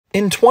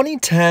In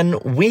 2010,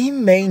 we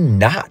may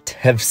not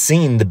have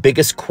seen the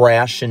biggest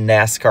crash in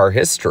NASCAR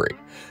history.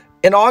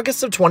 In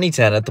August of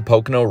 2010 at the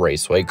Pocono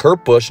Raceway,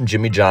 Kurt Busch and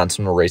Jimmy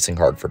Johnson were racing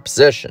hard for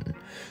position.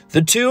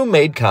 The two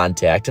made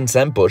contact and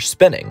sent Busch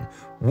spinning,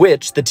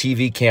 which the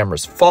TV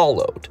cameras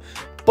followed.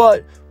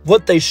 But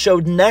what they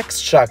showed next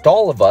shocked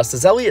all of us,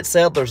 as Elliott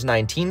Sadler's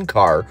 19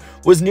 car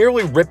was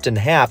nearly ripped in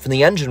half and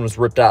the engine was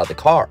ripped out of the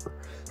car.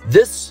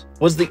 This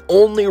was the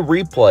only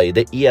replay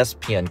that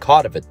ESPN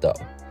caught of it, though.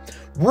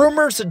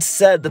 Rumors had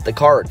said that the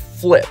car had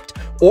flipped,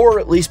 or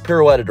at least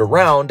pirouetted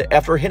around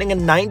after hitting a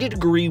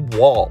 90-degree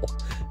wall.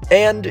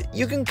 And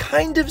you can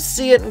kind of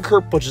see it in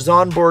Kurt Busch's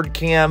onboard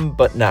cam,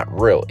 but not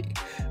really.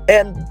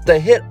 And the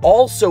hit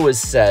also is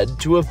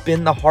said to have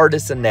been the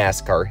hardest in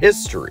NASCAR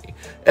history,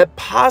 at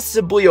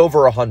possibly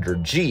over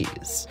 100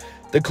 Gs.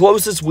 The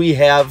closest we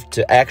have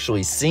to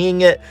actually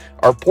seeing it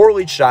are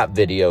poorly shot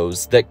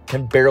videos that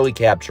can barely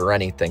capture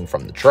anything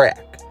from the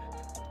track.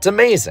 It's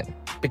amazing,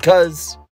 because